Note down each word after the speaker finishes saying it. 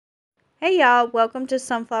Hey y'all, welcome to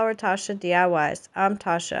Sunflower Tasha DIYs. I'm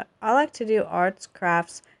Tasha. I like to do arts,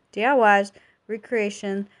 crafts, DIYs,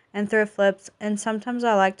 recreation, and thrift flips, and sometimes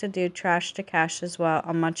I like to do trash to cash as well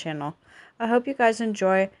on my channel. I hope you guys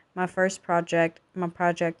enjoy my first project, my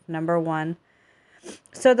project number 1.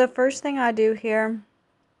 So the first thing I do here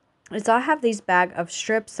is I have these bag of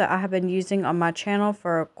strips that I have been using on my channel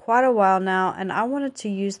for quite a while now, and I wanted to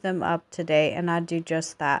use them up today, and I do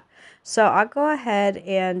just that. So I go ahead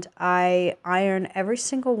and I iron every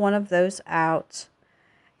single one of those out,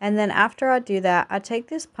 and then after I do that, I take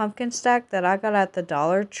this pumpkin stack that I got at the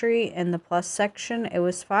Dollar Tree in the plus section. It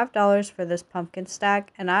was $5 for this pumpkin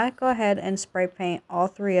stack, and I go ahead and spray paint all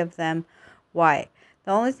 3 of them white.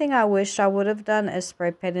 The only thing I wished I would have done is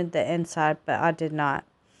spray painted the inside, but I did not.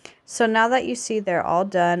 So now that you see they're all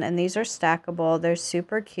done and these are stackable, they're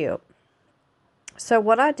super cute. So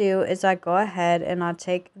what I do is I go ahead and I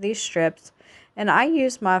take these strips and I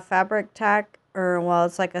use my fabric tack, or well,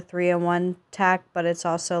 it's like a 3-in-1 tack, but it's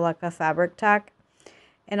also like a fabric tack.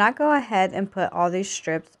 And I go ahead and put all these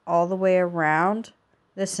strips all the way around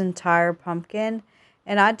this entire pumpkin.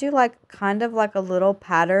 And I do like kind of like a little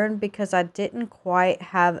pattern because I didn't quite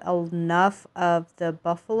have enough of the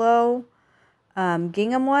buffalo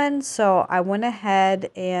gingham one, so I went ahead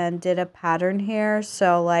and did a pattern here.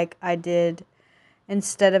 So like I did,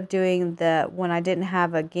 instead of doing the, when I didn't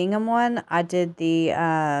have a gingham one, I did the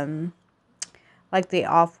like the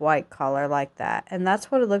off-white color like that, and that's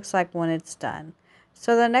what it looks like when it's done.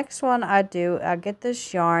 So the next one I get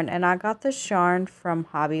this yarn, and I got this yarn from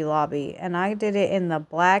Hobby Lobby, and I did it in the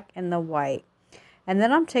black and the white. And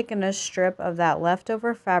then I'm taking a strip of that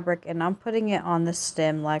leftover fabric and I'm putting it on the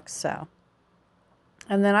stem like so.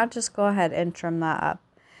 And then I just go ahead and trim that up.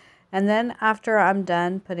 And then after I'm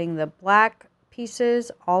done putting the black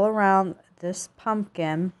pieces all around this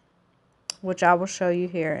pumpkin, which I will show you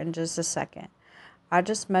here in just a second, I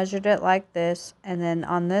just measured it like this. And then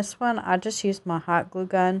on this one, I just used my hot glue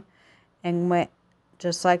gun and went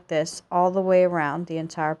just like this all the way around the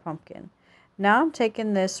entire pumpkin. Now I'm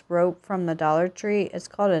taking this rope from the Dollar Tree. It's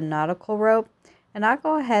called a nautical rope. And I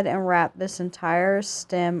go ahead and wrap this entire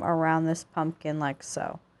stem around this pumpkin like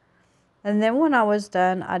so. And then when I was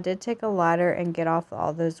done, I did take a lighter and get off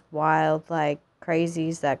all those wild, like,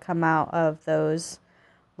 crazies that come out of those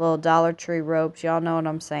little Dollar Tree ropes. Y'all know what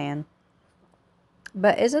I'm saying.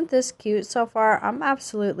 But isn't this cute so far? I'm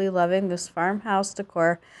absolutely loving this farmhouse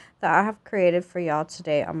decor that I have created for y'all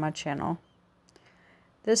today on my channel.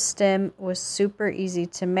 This stem was super easy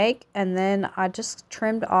to make, and then I just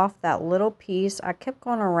trimmed off that little piece. I kept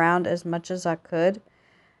going around as much as I could,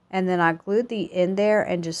 and then I glued the end there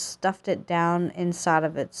and just stuffed it down inside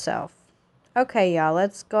of itself. Okay, y'all,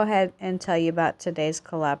 let's go ahead and tell you about today's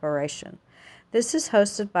collaboration. This is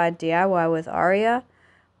hosted by DIY with Aria,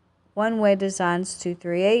 One Way Designs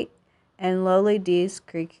 238, and Lowly D's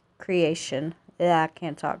Creation. Yeah, I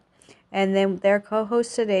can't talk. And then their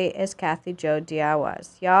co-host today is Kathy Jo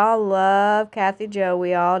DIYs. Y'all love Kathy Jo.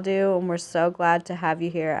 We all do. And we're so glad to have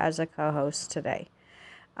you here as a co-host today.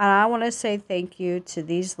 And I want to say thank you to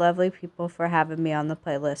these lovely people for having me on the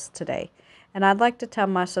playlist today. And I'd like to tell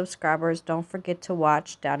my subscribers, don't forget to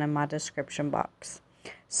watch down in my description box.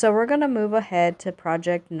 So we're going to move ahead to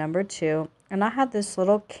project number 2. And I had this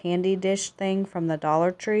little candy dish thing from the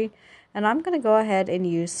Dollar Tree. And I'm going to go ahead and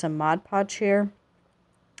use some Mod Podge here.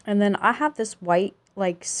 And then I have this white,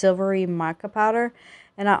 like silvery mica powder,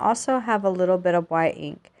 and I also have a little bit of white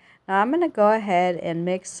ink. Now I'm going to go ahead and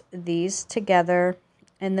mix these together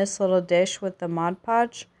in this little dish with the Mod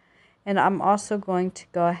Podge, and I'm also going to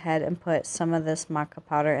go ahead and put some of this mica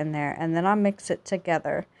powder in there, and then I'll mix it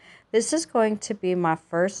together. This is going to be my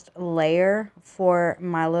first layer for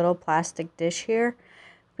my little plastic dish here,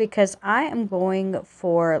 because I am going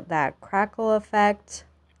for that crackle effect,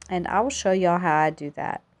 and I will show y'all how I do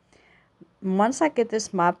that. Once I get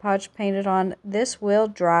this Mod Podge painted on, this will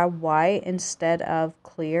dry white instead of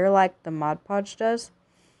clear like the Mod Podge does.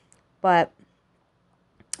 But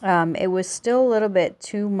it was still a little bit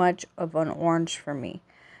too much of an orange for me.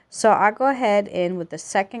 So I go ahead in with the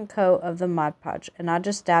second coat of the Mod Podge, and I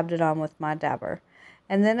just dabbed it on with my dabber.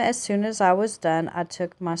 And then as soon as I was done, I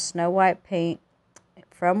took my Snow White paint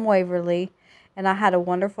from Waverly, and I had a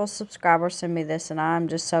wonderful subscriber send me this, and I'm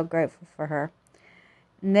just so grateful for her.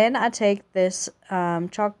 And then I take this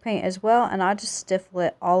chalk paint as well, and I just stiffle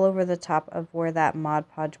it all over the top of where that Mod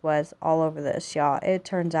Podge was, all over this, y'all. It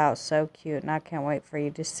turns out so cute, and I can't wait for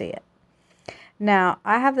you to see it. Now,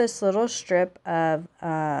 I have this little strip of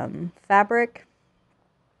fabric.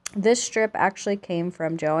 This strip actually came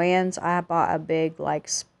from Joann's. I bought a big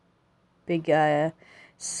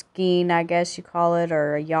skein, I guess you call it,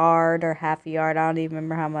 or a yard or half a yard. I don't even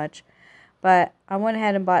remember how much. But I went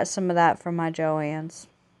ahead and bought some of that from my Joann's.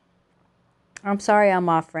 I'm sorry I'm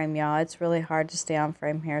off frame, y'all. It's really hard to stay on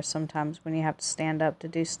frame here sometimes when you have to stand up to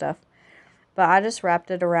do stuff. But I just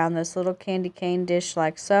wrapped it around this little candy cane dish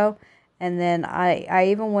like so. And then I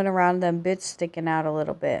even went around them bits sticking out a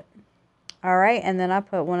little bit. Alright, and then I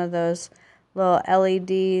put one of those little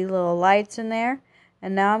LED little lights in there.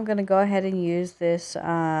 And now I'm going to go ahead and use this,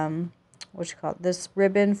 this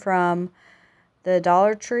ribbon from the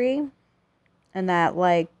Dollar Tree. And that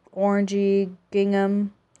like orangey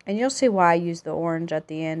gingham. And you'll see why I use the orange at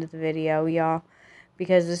the end of the video, y'all.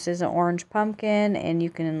 Because this is an orange pumpkin, and you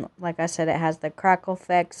can, like I said, it has the crackle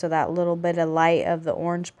effect, so that little bit of light of the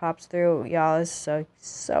orange pops through. Y'all, is so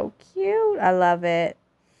cute. I love it.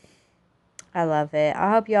 I love it. I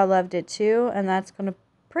hope y'all loved it too, and that's going to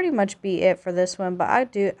pretty much be it for this one. But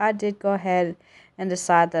I did go ahead and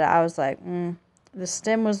decide that I was like, the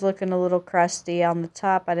stem was looking a little crusty on the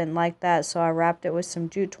top. I didn't like that, so I wrapped it with some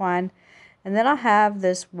jute twine. And then I have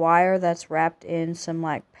this wire that's wrapped in some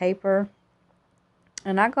like paper.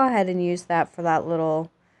 And I go ahead and use that for that little,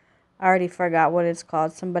 I already forgot what it's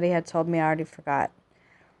called. Somebody had told me, I already forgot.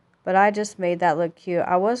 But I just made that look cute.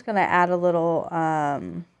 I was going to add a little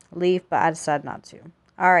leaf, but I decided not to.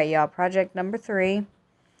 Alright, y'all, project number 3.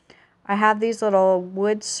 I have these little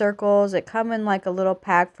wood circles. It come in like a little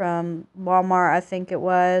pack from Walmart, I think it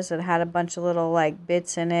was. It had a bunch of little like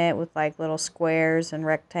bits in it with like little squares and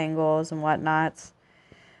rectangles and whatnots.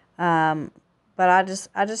 But I just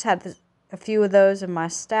had a few of those in my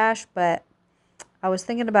stash, but I was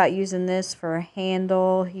thinking about using this for a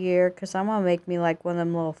handle here, because I'm going to make me like one of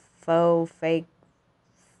them little fake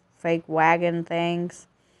wagon things.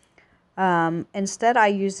 Instead, I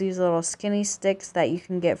use these little skinny sticks that you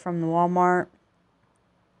can get from the Walmart.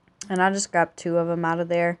 And I just grabbed 2 of them out of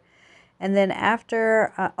there. And then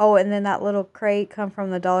after, and then that little crate come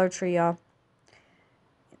from the Dollar Tree, y'all.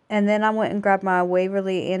 And then I went and grabbed my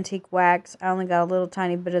Waverly Antique Wax. I only got a little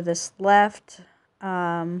tiny bit of this left. But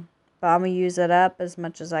I'm going to use it up as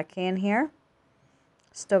much as I can here.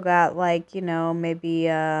 Still got like, maybe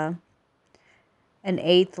an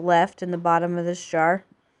 1/8 left in the bottom of this jar.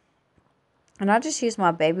 And I just use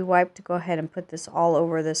my baby wipe to go ahead and put this all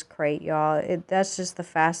over this crate, y'all. That's just the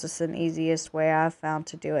fastest and easiest way I've found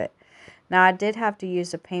to do it. Now, I did have to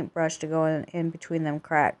use a paintbrush to go in between them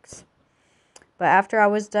cracks. But after I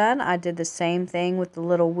was done, I did the same thing with the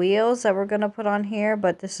little wheels that we're going to put on here.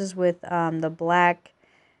 But this is with the black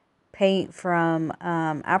paint from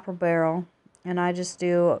Apple Barrel. And I just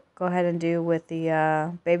go ahead and do with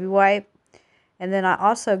the baby wipe. And then I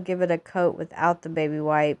also give it a coat without the baby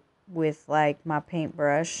wipe with like my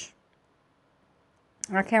paintbrush.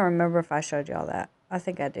 I can't remember if I showed y'all that. I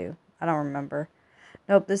think I do. I don't remember.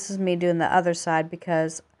 Nope, this is me doing the other side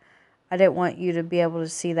because I didn't want you to be able to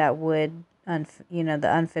see that wood, the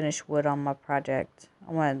unfinished wood on my project.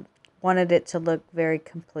 I wanted it to look very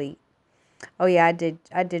complete. Oh yeah,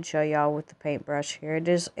 I did show y'all with the paintbrush here.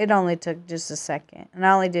 It only took just a second. And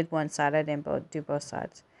I only did one side. I didn't do both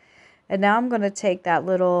sides. And now I'm going to take that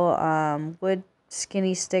little wood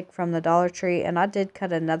skinny stick from the Dollar Tree, and I did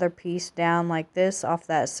cut another piece down like this off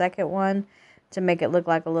that second one to make it look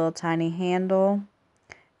like a little tiny handle.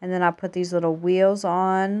 And then I put these little wheels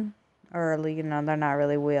on, or they're not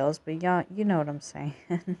really wheels, but you know what I'm saying.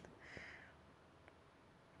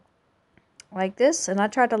 Like this, and I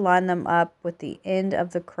tried to line them up with the end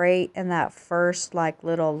of the crate and that first like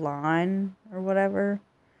little line or whatever,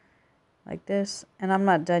 like this. And I'm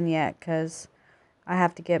not done yet because I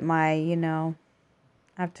have to get my, I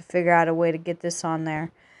have to figure out a way to get this on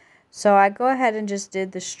there. So I go ahead and just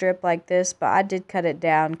did the strip like this, but I did cut it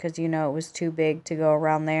down because, it was too big to go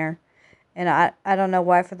around there. And I don't know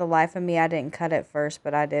why for the life of me I didn't cut it first,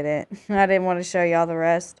 but I didn't. I didn't want to show y'all the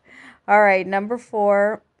rest. All right, number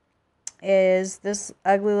 4 is this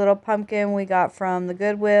ugly little pumpkin we got from the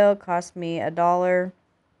Goodwill. It cost me $1.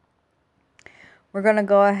 We're going to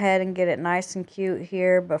go ahead and get it nice and cute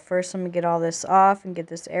here, but first I'm going to get all this off and get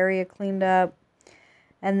this area cleaned up.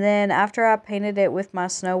 And then after I painted it with my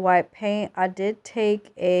Snow White paint, I did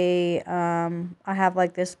take I have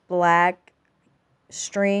like this black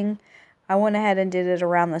string. I went ahead and did it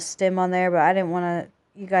around the stem on there, but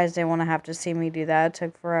you guys didn't want to have to see me do that. It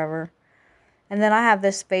took forever. And then I have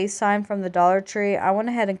this space sign from the Dollar Tree. I went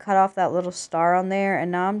ahead and cut off that little star on there,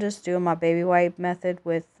 and now I'm just doing my baby wipe method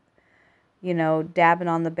with, dabbing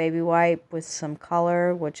on the baby wipe with some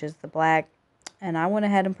color, which is the black. And I went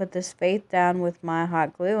ahead and put this faith down with my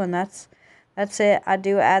hot glue, and that's it. I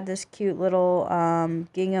do add this cute little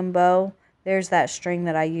gingham bow. There's that string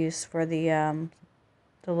that I used for the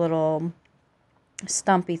the little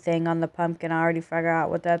stumpy thing on the pumpkin. I already figured out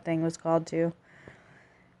what that thing was called too.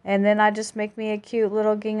 And then I just make me a cute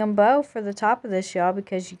little gingham bow for the top of this, y'all,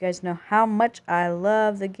 because you guys know how much I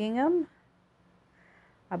love the gingham.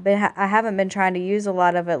 I haven't been trying to use a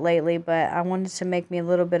lot of it lately, but I wanted to make me a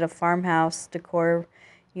little bit of farmhouse decor,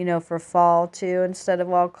 you know, for fall too, instead of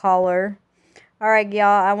all color. Alright,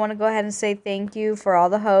 y'all, I want to go ahead and say thank you for all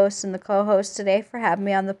the hosts and the co-hosts today for having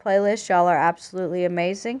me on the playlist. Y'all are absolutely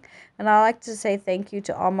amazing. And I'd like to say thank you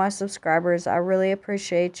to all my subscribers. I really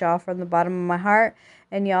appreciate y'all from the bottom of my heart.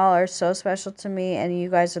 And y'all are so special to me, and you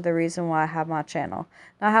guys are the reason why I have my channel.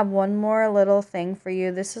 Now, I have one more little thing for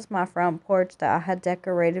you. This is my front porch that I had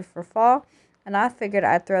decorated for fall. And I figured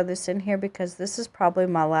I'd throw this in here because this is probably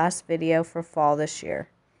my last video for fall this year.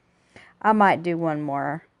 I might do one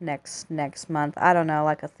more next month. I don't know,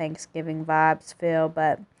 like a Thanksgiving vibes feel,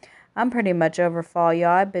 but I'm pretty much over fall, y'all.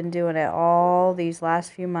 I've been doing it all these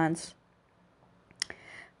last few months.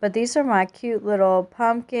 But these are my cute little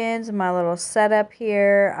pumpkins, my little setup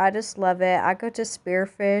here. I just love it. I go to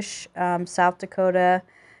Spearfish, South Dakota,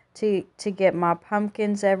 to get my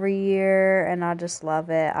pumpkins every year, and I just love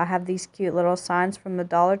it. I have these cute little signs from the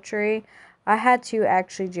Dollar Tree. I had to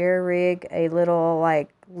actually jerry-rig a little like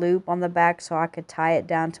loop on the back so I could tie it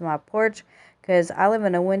down to my porch, because I live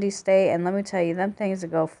in a windy state, and let me tell you, them things will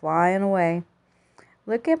go flying away.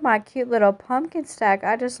 Look at my cute little pumpkin stack.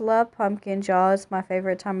 I just love pumpkins, y'all. It's my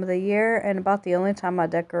favorite time of the year and about the only time I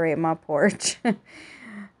decorate my porch. And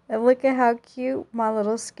look at how cute my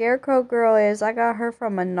little scarecrow girl is. I got her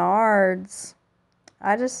from Menards.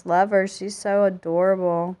 I just love her. She's so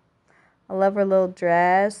adorable. I love her little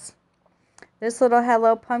dress. This little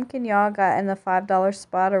Hello Pumpkin, y'all, got in the $5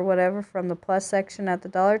 spot or whatever from the plus section at the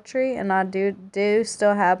Dollar Tree. And I do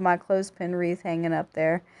still have my clothespin wreath hanging up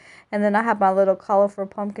there. And then I have my little colorful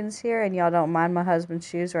pumpkins here. And y'all don't mind my husband's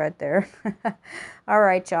shoes right there.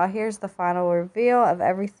 Alright, y'all. Here's the final reveal of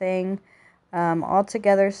everything all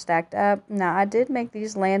together stacked up. Now, I did make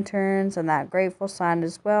these lanterns and that grateful sign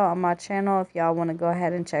as well on my channel. If y'all want to go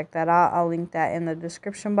ahead and check that out, I'll link that in the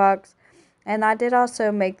description box. And I did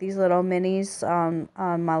also make these little minis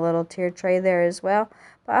on my little tier tray there as well.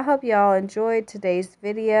 But I hope y'all enjoyed today's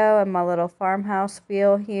video and my little farmhouse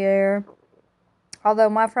feel here. Although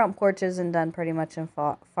my front porch isn't done pretty much in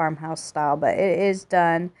farmhouse style, but it is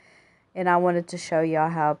done. And I wanted to show y'all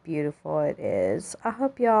how beautiful it is. I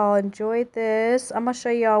hope y'all enjoyed this. I'm going to show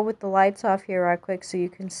y'all with the lights off here right quick so you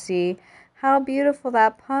can see how beautiful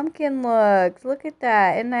that pumpkin looks. Look at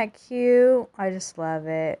that. Isn't that cute? I just love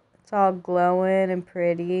it. It's all glowing and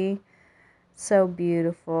pretty. So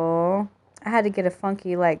beautiful. I had to get a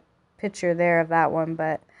funky like picture there of that one,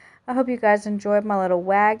 but I hope you guys enjoyed my little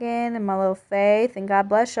wagon and my little faith, and God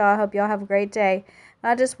bless y'all. I hope y'all have a great day.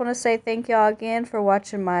 And I just want to say thank y'all again for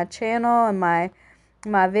watching my channel and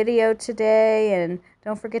my video today, and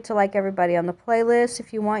don't forget to like everybody on the playlist.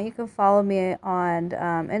 If you want, you can follow me on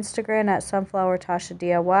Instagram at Sunflower Tasha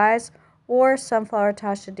DIYs or Sunflower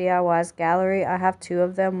Tasha DIYs Gallery. I have two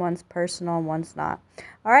of them. One's personal and one's not.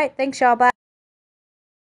 All right. Thanks, y'all. Bye.